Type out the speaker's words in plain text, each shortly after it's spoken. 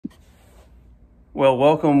Well,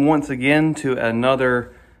 welcome once again to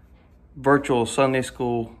another virtual Sunday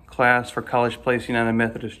school class for College Place United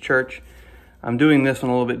Methodist Church. I'm doing this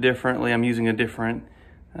one a little bit differently. I'm using a different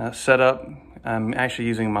setup. I'm actually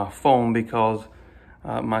using my phone because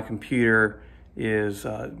my computer is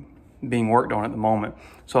being worked on at the moment.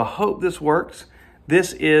 So I hope this works.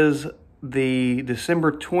 This is the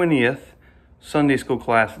December 20th Sunday school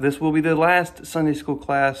class. This will be the last Sunday school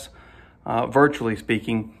class, virtually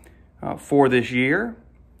speaking, for this year.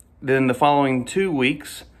 Then the following 2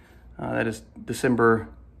 weeks, that is December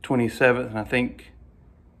 27th and I think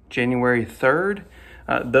January 3rd,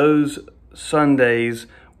 those Sundays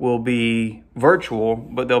will be virtual,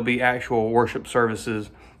 but there'll be actual worship services,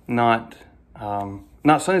 not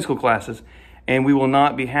Sunday school classes, and we will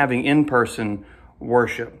not be having in-person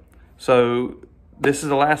worship. So this is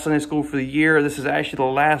the last Sunday school for the year. This is actually the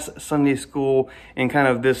last Sunday school in kind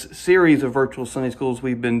of this series of virtual Sunday schools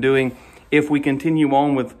we've been doing. If we continue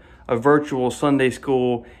on with a virtual Sunday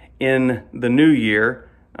school in the new year,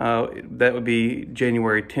 that would be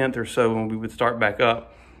January 10th or so when we would start back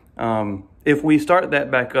up. If we start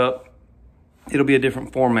that back up, it'll be a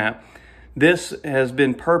different format. This has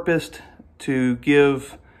been purposed to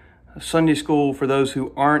give Sunday school for those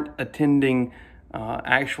who aren't attending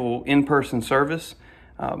actual in-person service.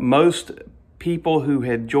 Most people who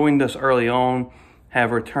had joined us early on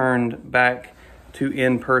have returned back to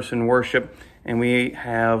in-person worship, and we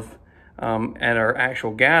have at our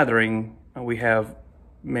actual gathering, we have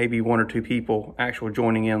maybe 1 or 2 people actually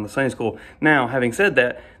joining in on the Sunday school. Now, having said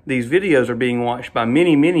that, these videos are being watched by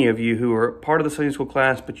many of you who are part of the Sunday school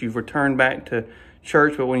class, but you've returned back to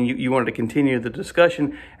church, but when you wanted to continue the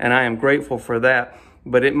discussion, and I am grateful for that.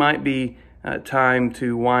 But it might be time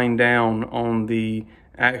to wind down on the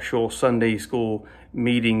actual Sunday school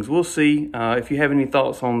meetings. We'll see. If you have any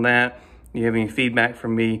thoughts on that, you have any feedback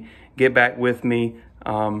from me, get back with me.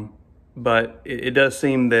 But it does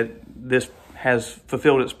seem that this has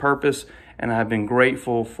fulfilled its purpose, and I've been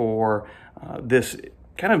grateful for this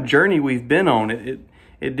kind of journey we've been on.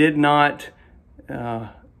 It did not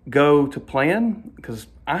go to plan, because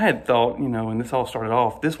I had thought, when this all started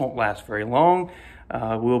off, this won't last very long.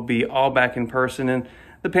 We'll be all back in person, and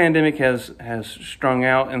the pandemic has strung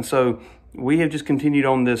out, and so we have just continued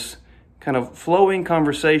on this kind of flowing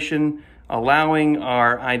conversation, allowing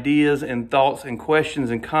our ideas and thoughts and questions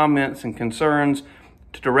and comments and concerns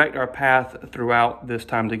to direct our path throughout this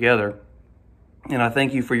time together. And I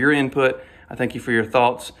thank you for your input. I thank you for your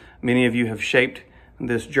thoughts. Many of you have shaped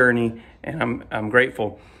this journey, and I'm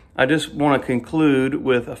grateful. I just want to conclude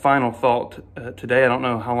with a final thought today. I don't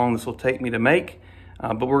know how long this will take me to make,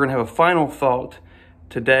 but we're going to have a final thought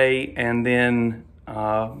today, and then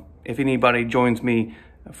if anybody joins me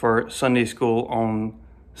for Sunday school on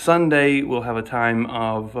Sunday, we'll have a time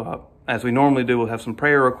of, as we normally do, we'll have some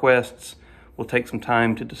prayer requests. We'll take some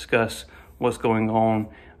time to discuss what's going on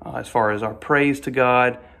as far as our praise to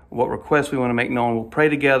God, what requests we want to make known. We'll pray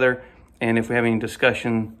together, and if we have any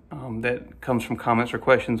discussion that comes from comments or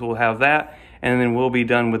questions, we'll have that, and then we'll be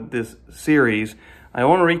done with this series. I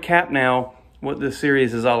want to recap now what this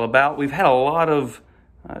series is all about. We've had a lot of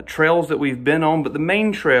trails that we've been on, but the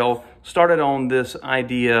main trail started on this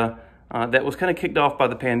idea that was kind of kicked off by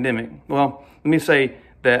the pandemic. Well, let me say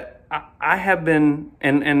that I have been,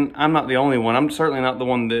 and I'm not the only one. I'm certainly not the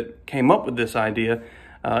one that came up with this idea.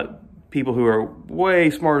 People who are way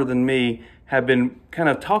smarter than me have been kind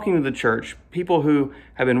of talking to the church. People who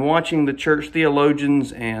have been watching the church,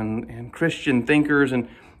 theologians and Christian thinkers, and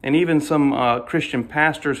even some Christian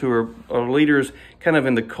pastors who are leaders kind of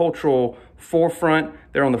in the cultural forefront.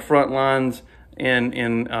 They're on the front lines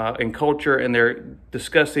in culture, and they're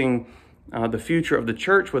discussing the future of the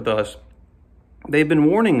church with us. They've been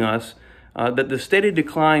warning us that the steady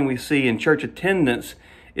decline we see in church attendance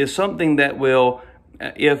is something that will,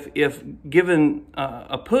 if given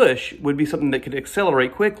a push, would be something that could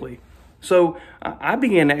accelerate quickly. So I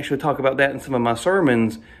began to actually talk about that in some of my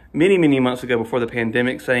sermons many months ago before the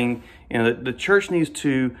pandemic, saying that the church needs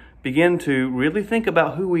to begin to really think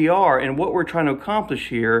about who we are and what we're trying to accomplish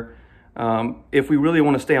here if we really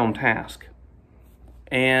want to stay on task.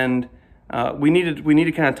 And we need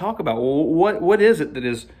to kind of talk about, well, what is it that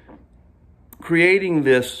is creating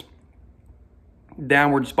this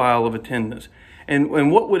downward spiral of attendance,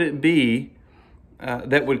 and what would it be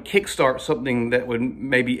that would kickstart something that would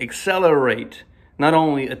maybe accelerate not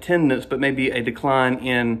only attendance but maybe a decline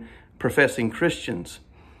in professing Christians?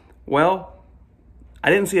 Well,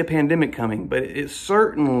 I didn't see a pandemic coming, but it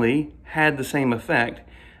certainly had the same effect.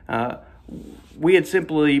 We had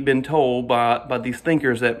simply been told by these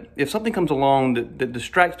thinkers that if something comes along that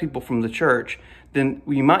distracts people from the church, then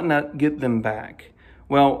you might not get them back.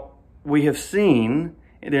 Well, we have seen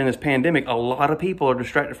during this pandemic, a lot of people are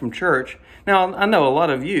distracted from church. Now, I know a lot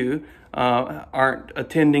of you aren't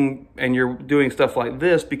attending and you're doing stuff like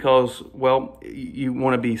this because, well, you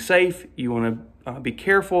want to be safe, you want to be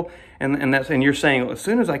careful, and you're saying, well, as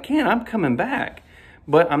soon as I can, I'm coming back,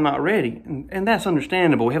 but I'm not ready. And that's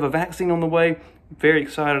understandable. We have a vaccine on the way. Very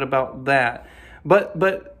excited about that. But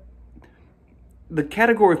the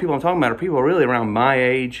category of people I'm talking about are people really around my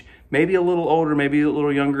age, maybe a little older, maybe a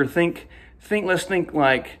little younger. Let's think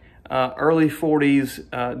like early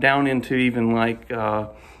 40s down into even like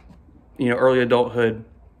early adulthood,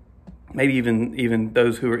 maybe even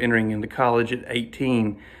those who are entering into college at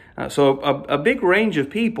 18. So a big range of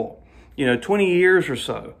people, 20 years or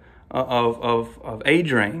so of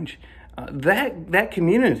age range. That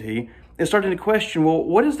community is starting to question, well,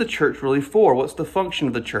 what is the church really for? What's the function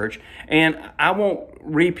of the church? And I won't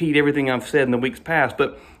repeat everything I've said in the weeks past,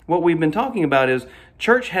 but what we've been talking about is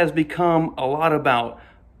church has become a lot about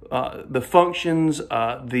the functions,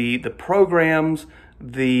 the programs,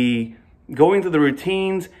 the going through the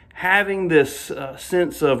routines, having this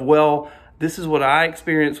sense of, well, this is what I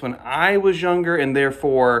experienced when I was younger, and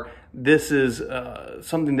therefore this is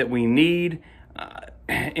something that we need,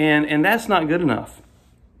 and that's not good enough.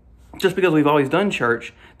 Just because we've always done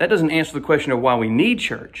church, that doesn't answer the question of why we need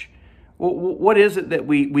church. What is it that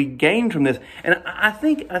we gain from this? And I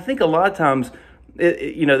think a lot of times,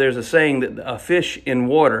 there's a saying that a fish in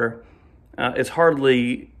water is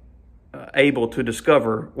hardly able to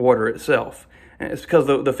discover water itself. And it's because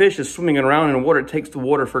the fish is swimming around in water. It takes the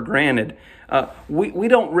water for granted. We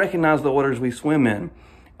don't recognize the waters we swim in.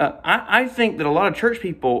 I think that a lot of church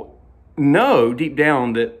people know deep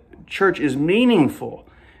down that church is meaningful,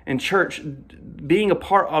 and church, being a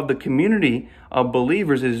part of the community of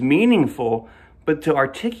believers, is meaningful, but to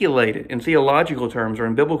articulate it in theological terms or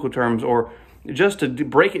in biblical terms, or just to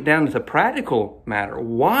break it down into practical matter.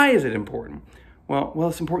 Why is it important? Well,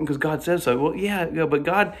 it's important because God says so. Well, yeah, but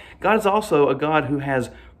God is also a God who has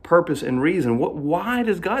purpose and reason. Why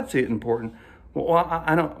does God see it important? Well,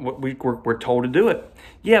 I don't. We're told to do it.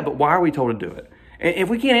 Yeah, but why are we told to do it? And if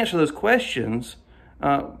we can't answer those questions,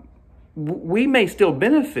 we may still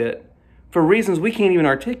benefit for reasons we can't even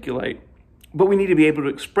articulate, but we need to be able to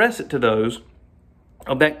express it to those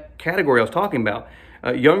of that category I was talking about.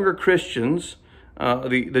 Younger Christians,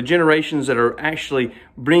 the generations that are actually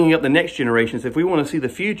bringing up the next generations. If we want to see the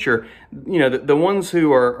future, the ones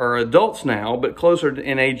who are adults now, but closer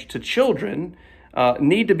in age to children,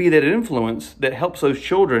 need to be that influence that helps those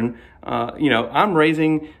children. I'm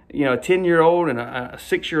raising, a 10-year-old and a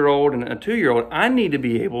 6-year-old and a 2-year-old. I need to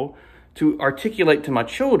be able to articulate to my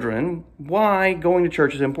children why going to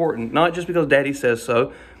church is important. Not just because daddy says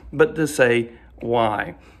so, but to say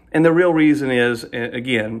why. And the real reason is,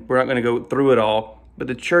 again, we're not going to go through it all, but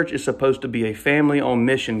the church is supposed to be a family on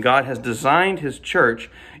mission. God has designed his church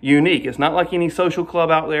unique. It's not like any social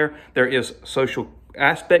club out there. There is social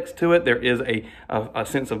aspects to it. There is a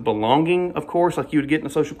sense of belonging, of course, like you would get in a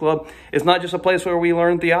social club. It's not just a place where we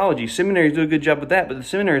learn theology. Seminaries do a good job with that, but the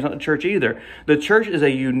seminary is not the church either. The church is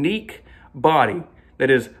a unique body that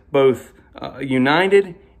is both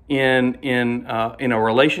united in a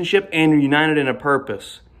relationship and united in a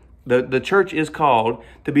purpose. The church is called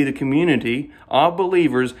to be the community of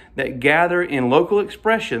believers that gather in local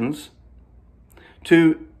expressions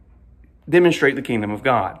to demonstrate the kingdom of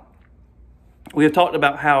God. We have talked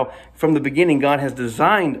about how from the beginning God has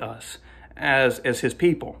designed us as his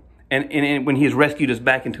people. And when he has rescued us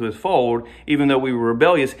back into his fold, even though we were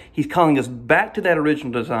rebellious, he's calling us back to that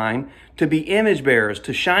original design to be image bearers,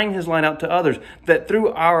 to shine his light out to others, that through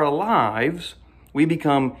our lives we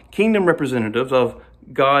become kingdom representatives of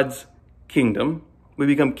God's kingdom. We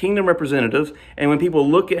become kingdom representatives, and when people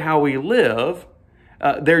look at how we live,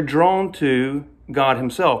 they're drawn to God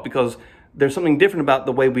himself, because there's something different about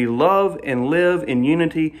the way we love and live in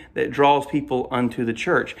unity that draws people unto the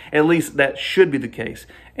church. At least that should be the case.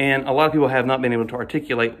 And a lot of people have not been able to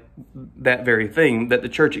articulate that very thing, that the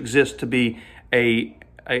church exists to be a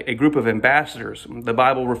group of ambassadors. The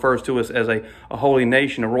Bible refers to us as a holy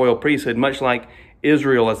nation, a royal priesthood, much like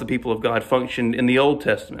Israel as the people of God functioned in the Old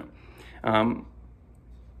Testament.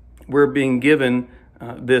 We're being given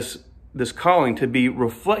this calling to be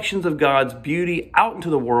reflections of God's beauty out into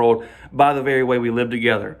the world by the very way we live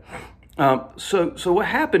together. So what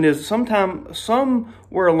happened is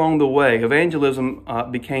somewhere along the way, evangelism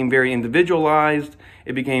became very individualized.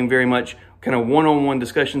 It became very much kind of one-on-one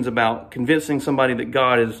discussions about convincing somebody that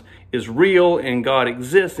God is real and God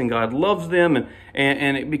exists and God loves them,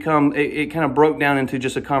 and it kind of broke down into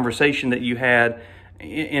just a conversation that you had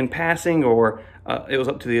in passing, or It was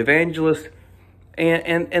up to the evangelist.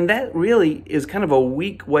 And that really is kind of a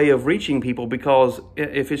weak way of reaching people, because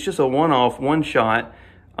if it's just a one-off, one shot,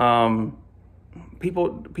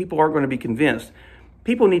 people aren't going to be convinced.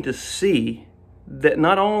 People need to see that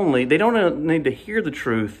not only, they don't need to hear the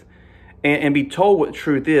truth and be told what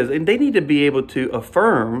truth is, and they need to be able to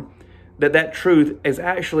affirm that truth is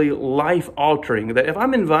actually life-altering. That if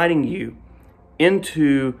I'm inviting you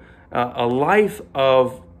into a life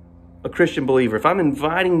of a Christian believer, if I'm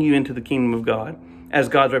inviting you into the kingdom of God as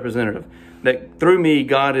God's representative, that through me,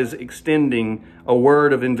 God is extending a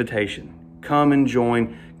word of invitation. Come and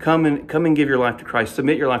join. Come and give your life to Christ.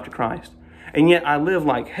 Submit your life to Christ. And yet I live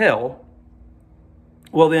like hell.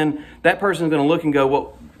 Well, then that person is going to look and go,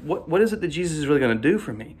 well, what is it that Jesus is really going to do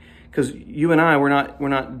for me? Because you and I, we're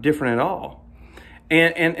not different at all.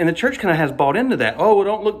 And the church kind of has bought into that. Oh, well,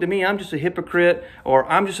 don't look to me. I'm just a hypocrite, or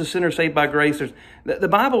I'm just a sinner saved by grace. The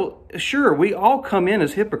Bible, sure, we all come in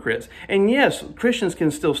as hypocrites. And yes, Christians can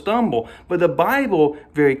still stumble. But the Bible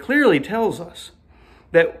very clearly tells us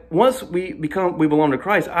that once we belong to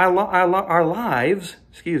Christ, our lives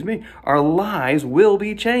will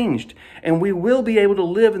be changed. And we will be able to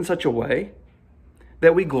live in such a way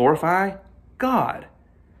that we glorify God.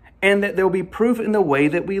 And that there will be proof in the way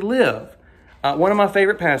that we live. One of my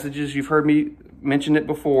favorite passages, you've heard me mention it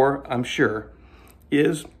before, I'm sure,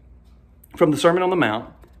 is from the Sermon on the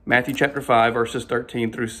Mount, Matthew chapter 5, verses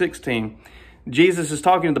 13 through 16. Jesus is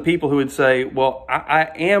talking to the people who would say, well, I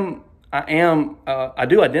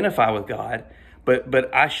do identify with God,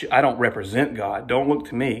 but I don't represent God. Don't look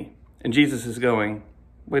to me. And Jesus is going,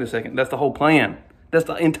 wait a second, that's the whole plan. That's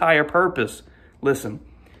the entire purpose. Listen.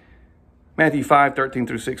 Matthew 5, 13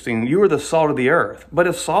 through 16, you are the salt of the earth. But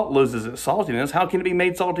if salt loses its saltiness, how can it be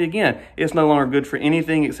made salty again? It's no longer good for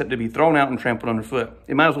anything except to be thrown out and trampled underfoot.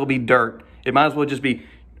 It might as well be dirt. It might as well just be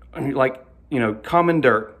like, common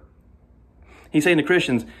dirt. He's saying to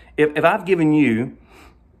Christians, if I've given you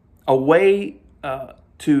a way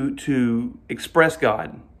to express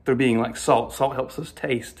God through being like salt helps us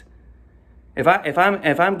taste. If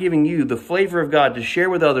I'm giving you the flavor of God to share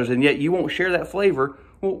with others, and yet you won't share that flavor,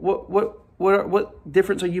 well, what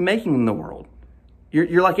difference are you making in the world?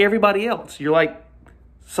 You're like everybody else. You're like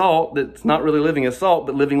salt that's not really living as salt,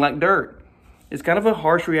 but living like dirt. It's kind of a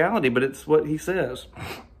harsh reality, but it's what he says.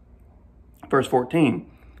 Verse 14,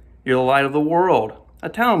 you're the light of the world. A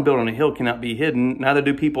town built on a hill cannot be hidden. Neither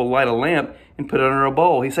do people light a lamp and put it under a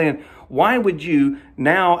bowl. He's saying, why would you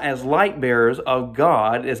now, as light bearers of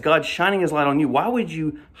God, as God shining his light on you, why would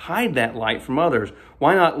you hide that light from others?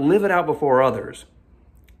 Why not live it out before others?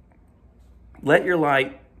 Let your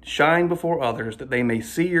light shine before others that they may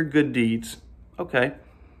see your good deeds. Okay.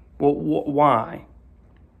 Well, why?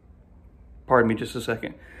 Pardon me just a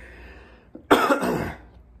second.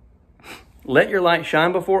 Let your light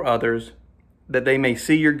shine before others that they may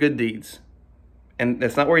see your good deeds. And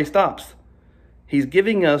that's not where he stops. He's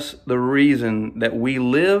giving us the reason that we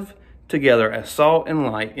live together as salt and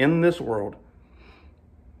light in this world.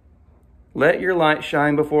 Let your light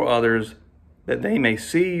shine before others that they may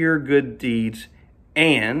see your good deeds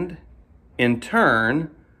and, in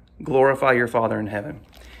turn, glorify your Father in heaven.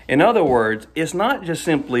 In other words, it's not just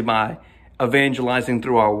simply by evangelizing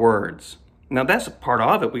through our words. Now, that's a part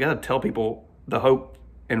of it. We got to tell people the hope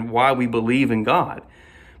and why we believe in God.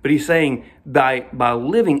 But he's saying by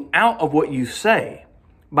living out of what you say,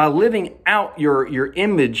 by living out your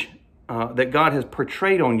image that God has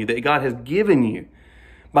portrayed on you, that God has given you,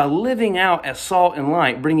 by living out as salt and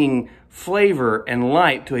light, bringing flavor and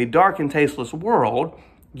light to a dark and tasteless world,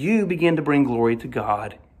 you begin to bring glory to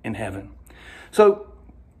God in heaven. So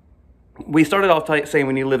we started off saying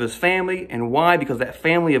we need to live as family. And why? Because that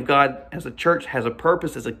family of God as a church has a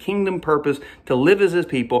purpose, as a kingdom purpose, to live as his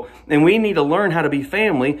people. And we need to learn how to be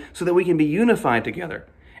family so that we can be unified together.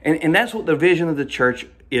 And that's what the vision of the church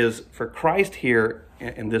is for Christ here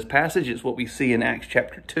in this passage. It's what we see in Acts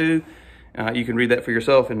chapter 2. You can read that for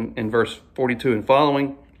yourself in verse 42 and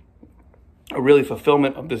following. A really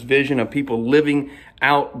fulfillment of this vision of people living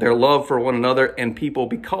out their love for one another, and people,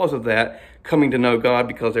 because of that, coming to know God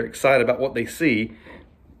because they're excited about what they see,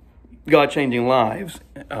 God changing lives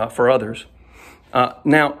for others.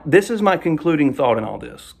 Now, this is my concluding thought in all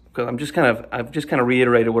this, because I've just kind of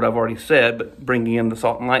reiterated what I've already said, but bringing in the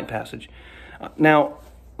salt and light passage. Now,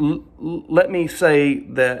 let me say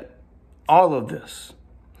that all of this,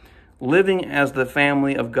 living as the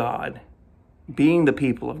family of God, being the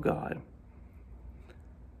people of God,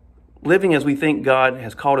 living as we think God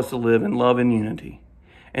has called us to live in love and unity,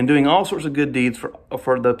 and doing all sorts of good deeds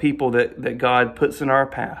for the people that God puts in our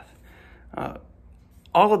path.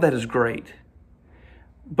 All of that is great.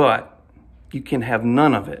 But you can have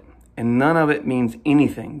none of it. And none of it means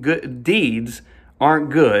anything. Good deeds aren't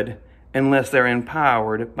good unless they're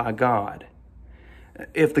empowered by God.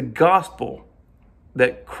 If the gospel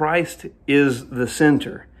that Christ is the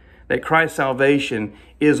center, that Christ's salvation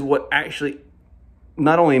is what actually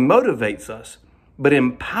not only motivates us, but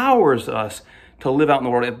empowers us to live out in the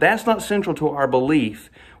world, if that's not central to our belief,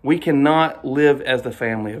 we cannot live as the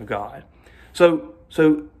family of God. So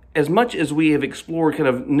as much as we have explored kind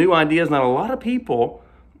of new ideas, not a lot of people,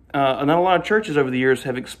 not a lot of churches over the years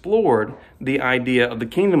have explored the idea of the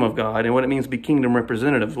kingdom of God and what it means to be kingdom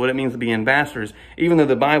representatives, what it means to be ambassadors, even though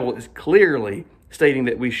the Bible is clearly stating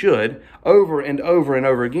that we should over and over and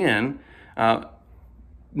over again.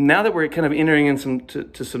 Now that we're kind of entering in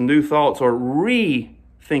some new thoughts or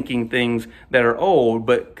rethinking things that are old,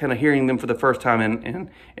 but kind of hearing them for the first time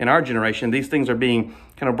in our generation, these things are being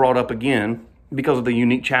kind of brought up again because of the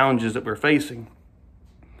unique challenges that we're facing.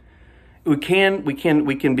 We can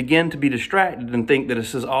begin to be distracted and think that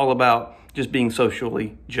this is all about just being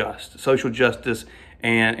socially just, social justice,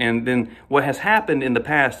 and then what has happened in the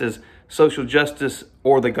past is social justice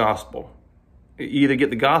or the gospel. You either get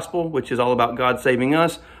the gospel, which is all about God saving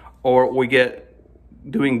us, or we get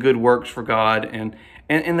doing good works for God. And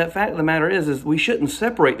the fact of the matter is we shouldn't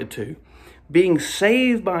separate the two. Being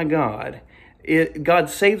saved by God, God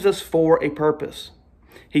saves us for a purpose.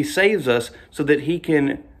 He saves us so that he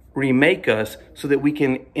can remake us, so that we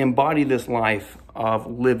can embody this life of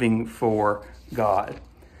living for God.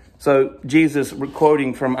 So Jesus,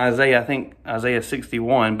 quoting from Isaiah, I think Isaiah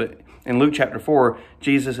 61, but in Luke chapter 4,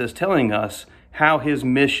 Jesus is telling us how his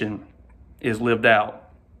mission is lived out.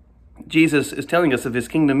 Jesus is telling us of his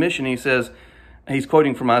kingdom mission. He says, he's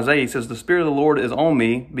quoting from Isaiah, he says, "The Spirit of the Lord is on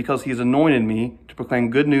me because he has anointed me to proclaim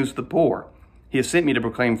good news to the poor. He has sent me to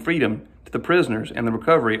proclaim freedom to the prisoners and the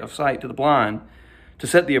recovery of sight to the blind, to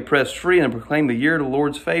set the oppressed free and proclaim the year of the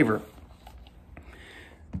Lord's favor."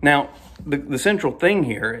 Now, the central thing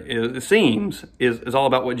here, it seems, is all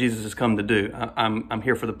about what Jesus has come to do. I'm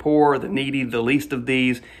here for the poor, the needy, the least of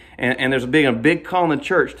these. And there's a big call in the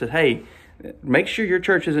church to, hey, make sure your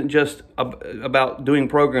church isn't just about doing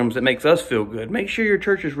programs that makes us feel good. Make sure your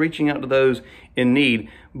church is reaching out to those in need.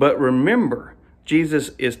 But remember,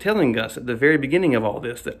 Jesus is telling us at the very beginning of all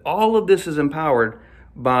this that all of this is empowered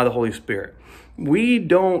by the Holy Spirit. We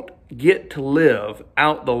don't get to live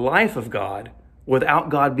out the life of God without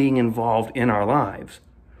God being involved in our lives,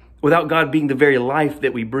 without God being the very life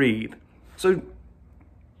that we breathe. So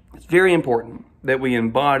it's very important that we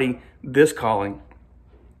embody this calling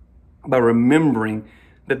by remembering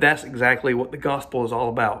that that's exactly what the gospel is all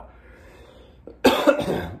about.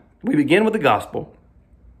 We begin with the gospel.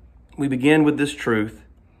 We begin with this truth.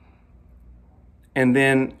 And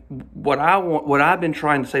then what I've been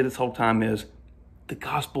trying to say this whole time is the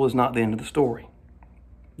gospel is not the end of the story.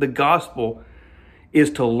 The gospel is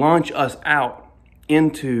to launch us out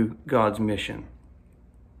into God's mission.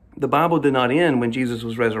 The Bible did not end when Jesus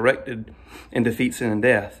was resurrected and defeat sin and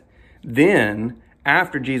death. Then,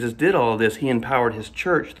 after Jesus did all of this, he empowered his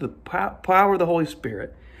church through the power of the Holy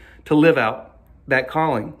Spirit to live out that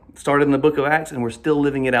calling. It started in the book of Acts, and we're still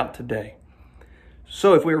living it out today.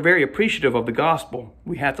 So if we're very appreciative of the gospel,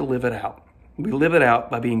 we have to live it out. We live it out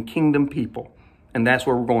by being kingdom people. And that's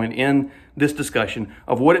where we're going in this discussion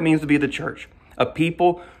of what it means to be the church. A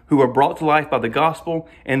people who are brought to life by the gospel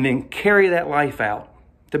and then carry that life out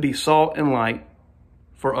to be salt and light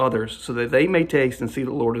for others so that they may taste and see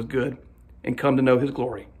the Lord is good and come to know his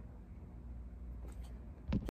glory.